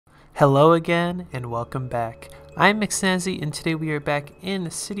Hello again and welcome back. I'm McSnazzi and today we are back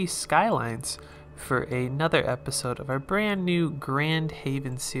in City Skylines for another episode of our brand new Grand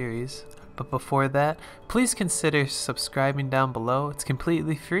Haven series. But before that, please consider subscribing down below. It's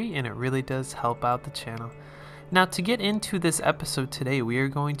completely free and it really does help out the channel. Now, to get into this episode today, we are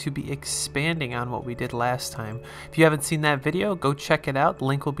going to be expanding on what we did last time. If you haven't seen that video, go check it out. The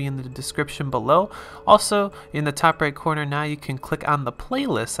link will be in the description below. Also, in the top right corner now, you can click on the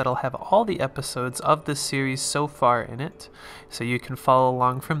playlist that'll have all the episodes of this series so far in it, so you can follow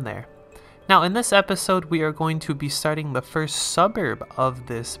along from there. Now, in this episode, we are going to be starting the first suburb of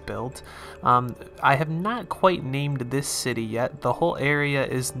this build. I have not quite named this city yet. The whole area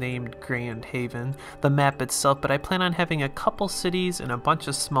is named Grand Haven, the map itself, but I plan on having a couple cities and a bunch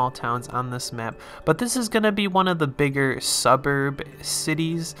of small towns on this map. But this is going to be one of the bigger suburb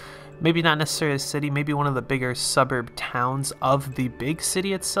cities. Maybe not necessarily a city, maybe one of the bigger suburb towns of the big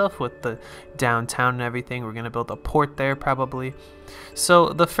city itself with the downtown and everything. We're going to build a port there probably. So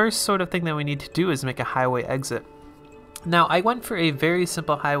the first sort of thing that we need to do is make a highway exit. Now, I went for a very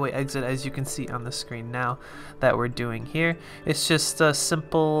simple highway exit, as you can see on the screen now that we're doing here. It's just a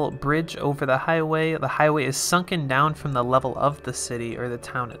simple bridge over the highway. The highway is sunken down from the level of the city or the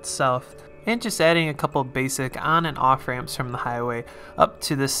town itself, and just adding a couple basic on and off ramps from the highway up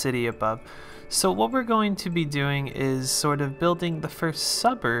to the city above. So what we're going to be doing is sort of building the first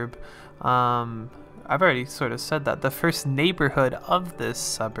suburb. I've already sort of said that, the first neighborhood of this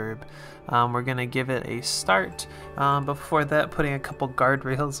suburb. We're going to give it a start. Before that, putting a couple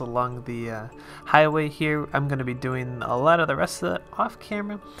guardrails along the highway here. I'm going to be doing a lot of the rest of that off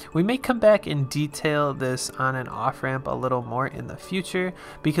camera. We may come back and detail this on and off ramp a little more in the future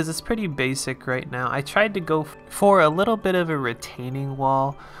because it's pretty basic right now. I tried to go for a little bit of a retaining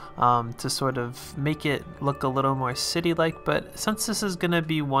wall to sort of make it look a little more city-like, but since this is going to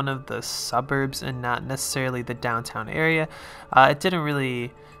be one of the suburbs and not necessarily the downtown area, it didn't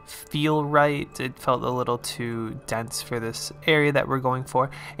really feel right. It felt a little too dense for this area that we're going for,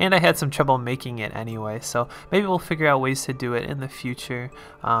 and I had some trouble making it anyway, so maybe we'll figure out ways to do it in the future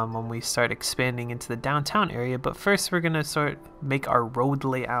when we start expanding into the downtown area. But first we're going to sort of make our road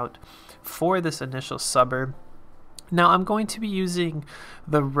layout for this initial suburb. Now, I'm going to be using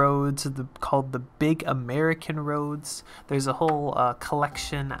the roads called the Big American Roads. There's a whole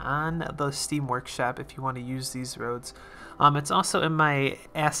collection on the Steam Workshop if you want to use these roads. It's also in my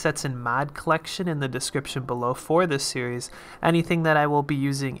assets and mod collection in the description below for this series. Anything that I will be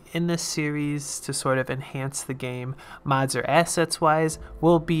using in this series to sort of enhance the game, mods or assets wise,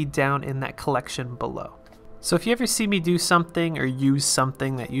 will be down in that collection below. So if you ever see me do something or use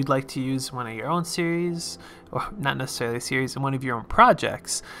something that you'd like to use in one of your own series, or not necessarily a series, in one of your own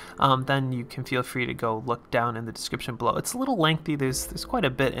projects, then you can feel free to go look down in the description below. It's a little lengthy, there's quite a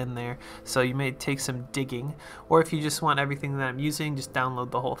bit in there, so you may take some digging, or if you just want everything that I'm using, just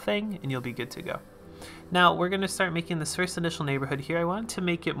download the whole thing and you'll be good to go. Now we're going to start making this first initial neighborhood here. I wanted to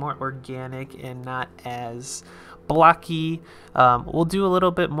make it more organic and not as blocky. We'll do a little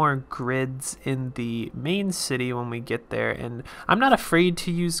bit more grids in the main city when we get there, and I'm not afraid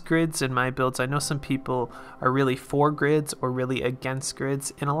to use grids in my builds. I know some people are really for grids or really against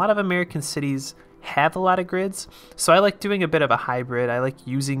grids, and a lot of American cities have a lot of grids, so I like doing a bit of a hybrid. I like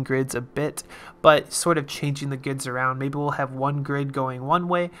using grids a bit, but sort of changing the grids around. Maybe we'll have one grid going one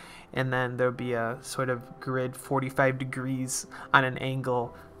way, and then there'll be a sort of grid 45 degrees on an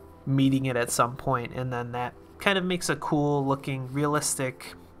angle meeting it at some point, and then that kind of makes a cool looking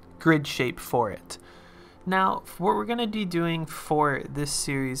realistic grid shape for it. Now, what we're going to be doing for this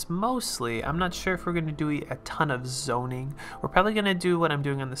series mostly, I'm not sure if we're going to do a ton of zoning. We're probably going to do what I'm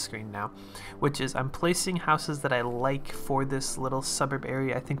doing on the screen now, which is I'm placing houses that I like for this little suburb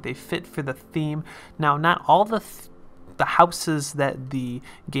area. I think they fit for the theme. Now, not all the houses that the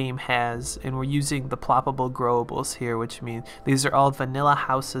game has, and we're using the ploppable growables here, which means these are all vanilla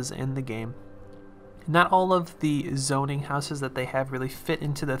houses in the game. Not all of the zoning houses that they have really fit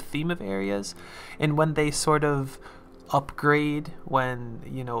into the theme of areas, and when they sort of upgrade, when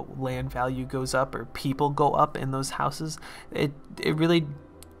land value goes up or people go up in those houses, it really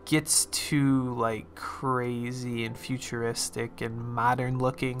gets too like crazy and futuristic and modern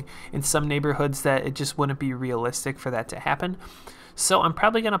looking in some neighborhoods that it just wouldn't be realistic for that to happen. So I'm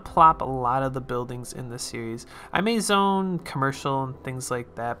probably going to plop a lot of the buildings in the series. I may zone commercial and things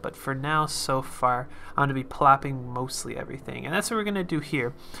like that, but for now, so far, I'm going to be plopping mostly everything. And that's what we're going to do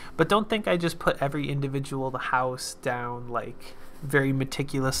here. But don't think I just put every individual house down like very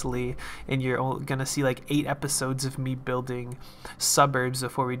meticulously and you're going to see like 8 episodes of me building suburbs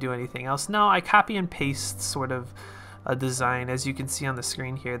before we do anything else. No, I copy and paste sort of a design, as you can see on the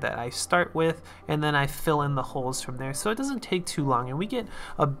screen here, that I start with, and then I fill in the holes from there. So it doesn't take too long, and we get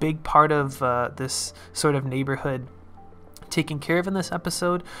a big part of this sort of neighborhood taken care of in this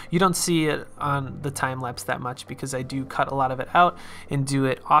episode. You don't see it on the time lapse that much because I do cut a lot of it out and do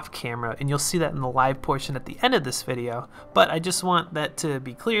it off camera, and you'll see that in the live portion at the end of this video. But I just want that to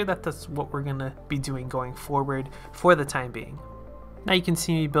be clear that that's what we're gonna be doing going forward for the time being. Now you can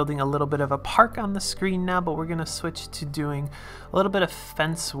see me building a little bit of a park on the screen now, but we're gonna switch to doing a little bit of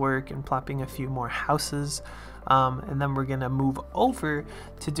fence work and plopping a few more houses. And then we're gonna move over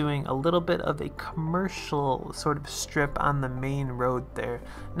to doing a little bit of a commercial sort of strip on the main road there.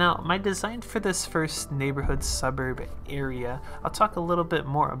 Now, my design for this first neighborhood suburb area, I'll talk a little bit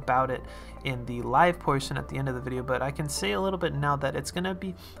more about it in the live portion at the end of the video, but I can say a little bit now that it's gonna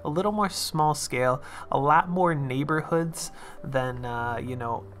be a little more small scale, a lot more neighborhoods than you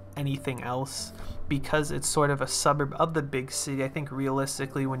know, anything else, because it's sort of a suburb of the big city. I think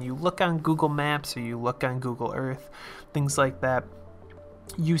realistically, when you look on Google Maps or you look on Google Earth, things like that,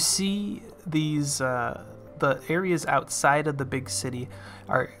 you see these the areas outside of the big city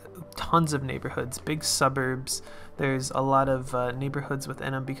are tons of neighborhoods, big suburbs. There's a lot of neighborhoods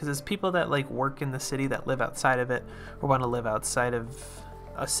within them because it's people that like work in the city that live outside of it or want to live outside of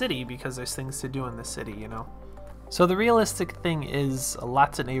a city because there's things to do in the city, you know. So the realistic thing is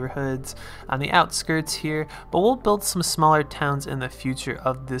lots of neighborhoods on the outskirts here, but we'll build some smaller towns in the future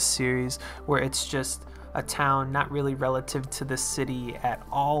of this series where it's just a town not really relative to the city at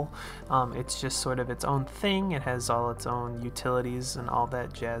all. It's just sort of its own thing. It has all its own utilities and all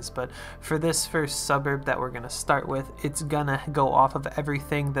that jazz. But for this first suburb that we're going to start with, it's gonna go off of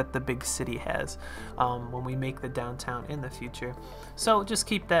everything that the big city has when we make the downtown in the future. So just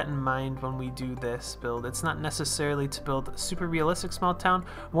keep that in mind when we do this build. It's not necessarily to build a super realistic small town,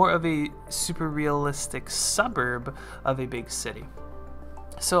 more of a super realistic suburb of a big city.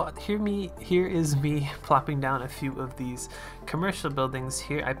 So here is me plopping down a few of these commercial buildings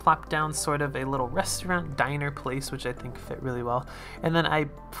here. I plopped down sort of a little restaurant diner place, which I think fit really well. And then I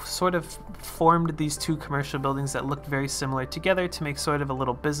sort of formed these two commercial buildings that looked very similar together to make sort of a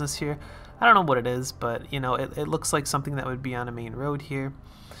little business here. I don't know what it is, but you know, it looks like something that would be on a main road here.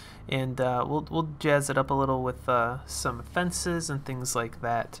 And we'll jazz it up a little with some fences and things like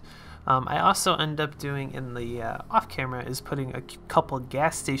that. I also end up doing in the off camera is putting a couple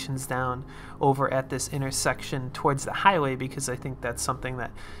gas stations down over at this intersection towards the highway, because I think that's something that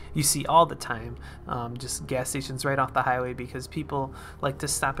you see all the time, just gas stations right off the highway, because people like to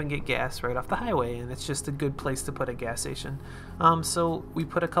stop and get gas right off the highway, and it's just a good place to put a gas station. So we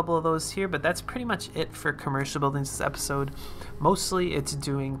put a couple of those here, but that's pretty much it for commercial buildings this episode. Mostly it's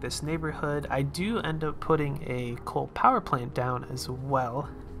doing this neighborhood. I do end up putting a coal power plant down as well,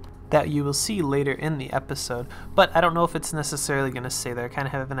 that you will see later in the episode, but I don't know if it's necessarily going to stay there. I kind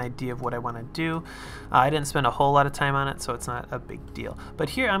of have an idea of what I want to do. I didn't spend a whole lot of time on it, so it's not a big deal.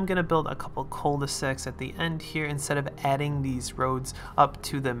 But here I'm going to build a couple cul-de-sacs at the end here instead of adding these roads up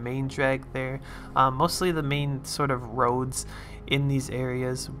to the main drag there. Mostly the main sort of roads in these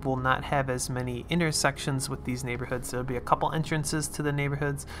areas will not have as many intersections with these neighborhoods. There'll be a couple entrances to the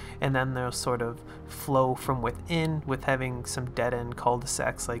neighborhoods, and then they'll sort of flow from within with having some dead-end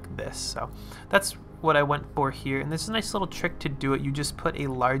cul-de-sacs like this. So that's what I went for here, and there's a nice little trick to do it. You just put a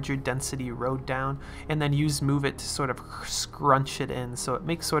larger density road down and then use move it to sort of scrunch it in, so it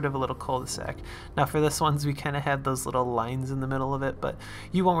makes sort of a little cul-de-sac. Now for this ones we kind of have those little lines in the middle of it, but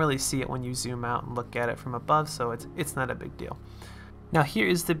you won't really see it when you zoom out and look at it from above, so it's not a big deal. Now here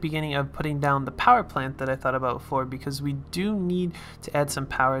is the beginning of putting down the power plant that I thought about before, because we do need to add some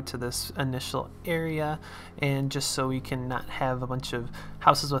power to this initial area, and just so we can not have a bunch of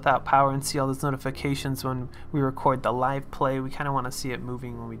houses without power and see all those notifications when we record the live play. We kind of want to see it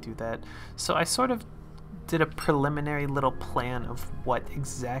moving when we do that. So I sort of did a preliminary little plan of what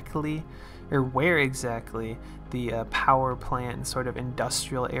exactly or where exactly the power plant and sort of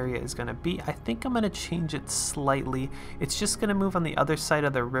industrial area is going to be. I think I'm going to change it slightly. It's just going to move on the other side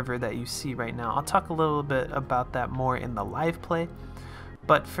of the river that you see right now. I'll talk a little bit about that more in the live play,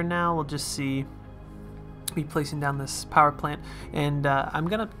 but for now we'll just be placing down this power plant, and I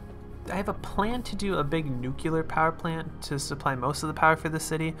have a plan to do a big nuclear power plant to supply most of the power for the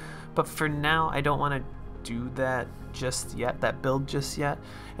city, but for now I don't want to do that just yet, that build just yet,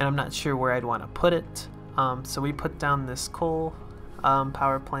 and I'm not sure where I'd want to put it. So we put down this coal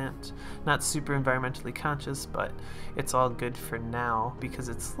power plant, not super environmentally conscious, but it's all good for now because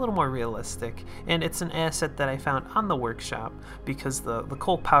it's a little more realistic, and it's an asset that I found on the workshop because the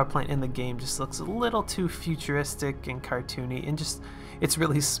coal power plant in the game just looks a little too futuristic and cartoony, and just it's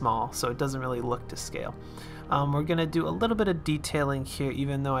really small, so it doesn't really look to scale. We're going to do a little bit of detailing here,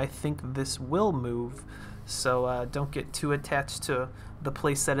 even though I think this will move. So don't get too attached to the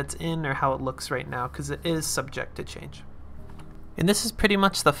place that it's in or how it looks right now, because it is subject to change. And this is pretty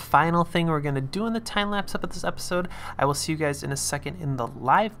much the final thing we're going to do in the time-lapse of this episode. I will see you guys in a second in the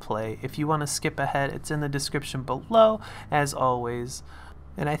live play. If you want to skip ahead, it's in the description below, as always.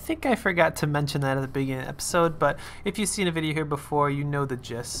 And I think I forgot to mention that at the beginning of the episode, but if you've seen a video here before, you know the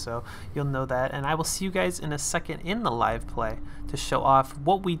gist, so you'll know that. And I will see you guys in a second in the live play to show off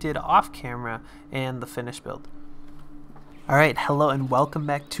what we did off camera and the finished build. Alright, hello and welcome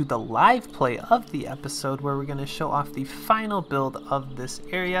back to the live play of the episode, where we're going to show off the final build of this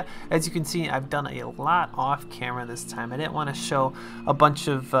area. As you can see, I've done a lot off camera this time. I didn't want to show a bunch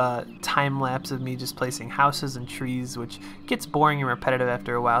of time lapse of me just placing houses and trees, which gets boring and repetitive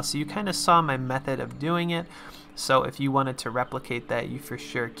after a while. So you kind of saw my method of doing it. So if you wanted to replicate that, you for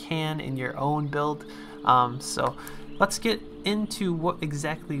sure can in your own build. So let's get into what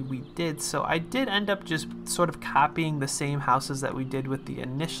exactly we did. So I did end up just sort of copying the same houses that we did with the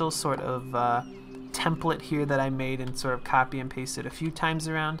initial sort of template here that I made, and sort of copy and pasted a few times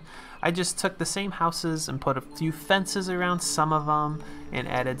around. I just took the same houses and put a few fences around some of them and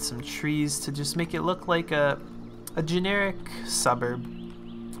added some trees to just make it look like a generic suburb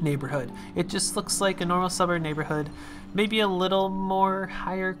neighborhood. It just looks like a normal suburb neighborhood, maybe a little more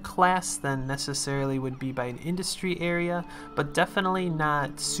higher class than necessarily would be by an industry area, but definitely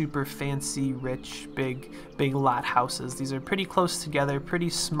not super fancy, rich, big lot houses. These are pretty close together,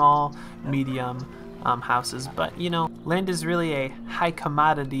 pretty small, medium houses, but you know, land is really a high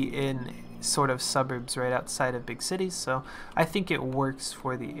commodity in sort of suburbs right outside of big cities, so I think it works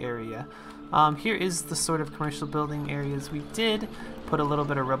for the area. Here is the sort of commercial building areas. We did put a little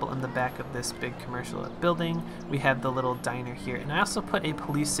bit of rubble in the back of this big commercial building. We have the little diner here, and I also put a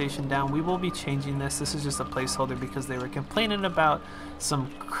police station down. We will be changing this. This is just a placeholder because they were complaining about some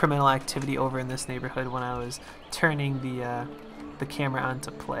criminal activity over in this neighborhood when I was turning the camera on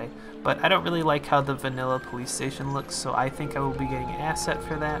to play. But I don't really like how the vanilla police station looks, so I think I will be getting an asset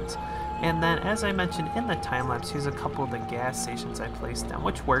for that. And then, as I mentioned in the time-lapse, here's a couple of the gas stations I placed down,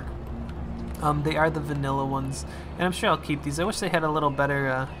 which work. They are the vanilla ones, and I'm sure I'll keep these. I wish they had a little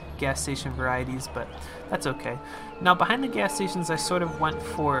better gas station varieties, but that's okay. Now, behind the gas stations, I sort of went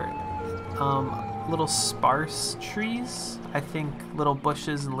for little sparse trees. I think little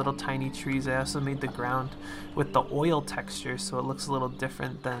bushes and little tiny trees. I also made the ground with the oil texture, so it looks a little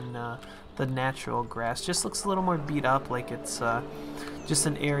different than the natural grass. Just looks a little more beat up, like it's just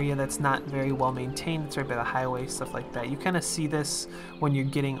an area that's not very well maintained. It's right by the highway, stuff like that. You kind of see this when you're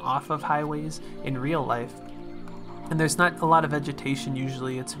getting off of highways in real life. And there's not a lot of vegetation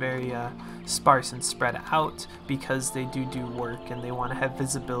usually. It's very sparse and spread out because they do work and they want to have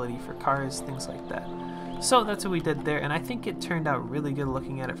visibility for cars, things like that. So that's what we did there, and I think it turned out really good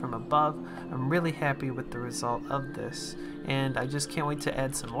looking at it from above. I'm really happy with the result of this, and I just can't wait to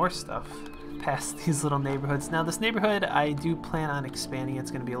add some more stuff past these little neighborhoods. Now, this neighborhood, I do plan on expanding.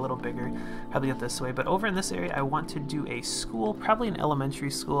 It's going to be a little bigger, probably up this way, but over in this area I want to do a school, probably an elementary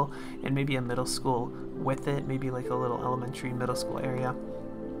school and maybe a middle school with it, maybe like a little elementary middle school area.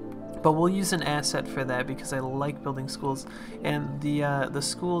 But we'll use an asset for that because I like building schools, and the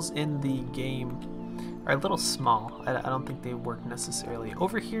schools in the game are a little small. I don't think they work necessarily.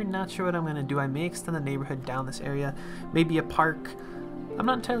 Over here, not sure what I'm going to do. I may extend the neighborhood down this area, maybe a park. I'm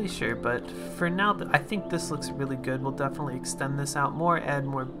not entirely sure, but for now, I think this looks really good. We'll definitely extend this out more, add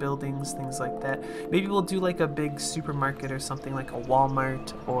more buildings, things like that. Maybe we'll do like a big supermarket or something, like a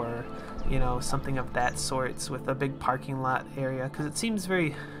Walmart, or you know, something of that sorts with a big parking lot area, because it seems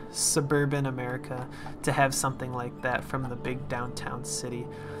very suburban America to have something like that from the big downtown city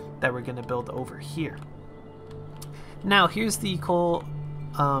that we're going to build over here. Now, here's the coal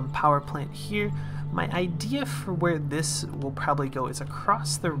power plant here. My idea for where this will probably go is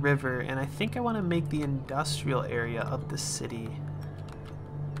across the river, and I think I want to make the industrial area of the city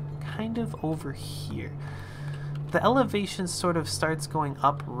kind of over here. The elevation sort of starts going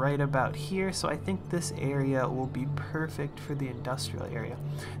up right about here, so I think this area will be perfect for the industrial area.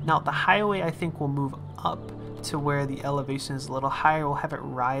 Now, the highway I think will move up to where the elevation is a little higher. We'll have it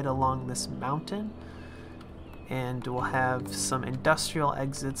ride along this mountain, and we'll have some industrial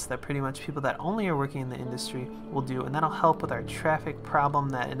exits that pretty much people that only are working in the industry will do, and that'll help with our traffic problem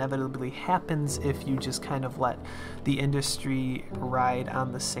that inevitably happens if you just kind of let the industry ride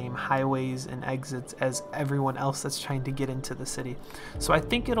on the same highways and exits as everyone else that's trying to get into the city. So I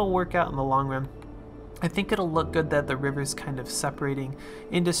think it'll work out in the long run. I think it'll look good that the river's kind of separating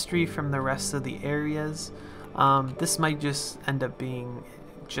industry from the rest of the areas. This might just end up being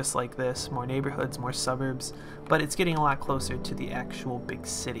just like this, more neighborhoods, more suburbs, but it's getting a lot closer to the actual big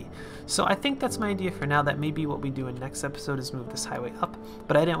city. So I think that's my idea for now, that maybe what we do in next episode is move this highway up,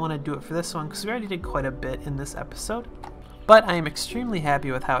 but I didn't want to do it for this one because we already did quite a bit in this episode. But I am extremely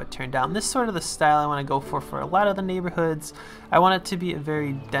happy with how it turned out. And this is sort of the style I want to go for a lot of the neighborhoods. I want it to be a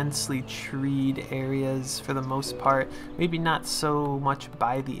very densely treed areas for the most part. Maybe not so much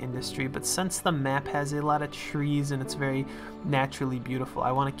by the industry, but since the map has a lot of trees and it's very naturally beautiful,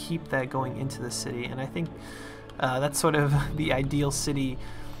 I want to keep that going into the city. And I think that's sort of the ideal city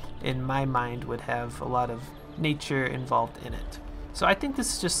in my mind, would have a lot of nature involved in it. So I think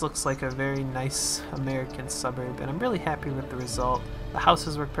this just looks like a very nice American suburb, and I'm really happy with the result. The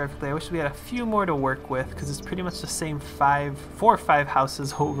houses work perfectly. I wish we had a few more to work with because it's pretty much the same 4 or 5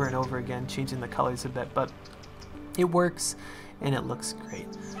 houses over and over again, changing the colors a bit, but it works and it looks great.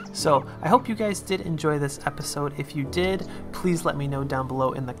 So I hope you guys did enjoy this episode. If you did, please let me know down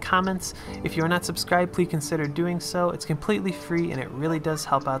below in the comments. If you're not subscribed, please consider doing so. It's completely free and it really does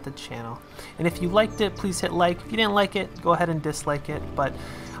help out the channel. And if you liked it, please hit like. If you didn't like it, go ahead and dislike it. But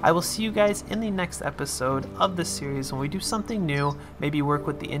I will see you guys in the next episode of the series when we do something new, maybe work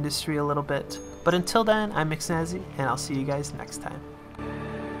with the industry a little bit. But until then, I'm McSnazzi, and I'll see you guys next time.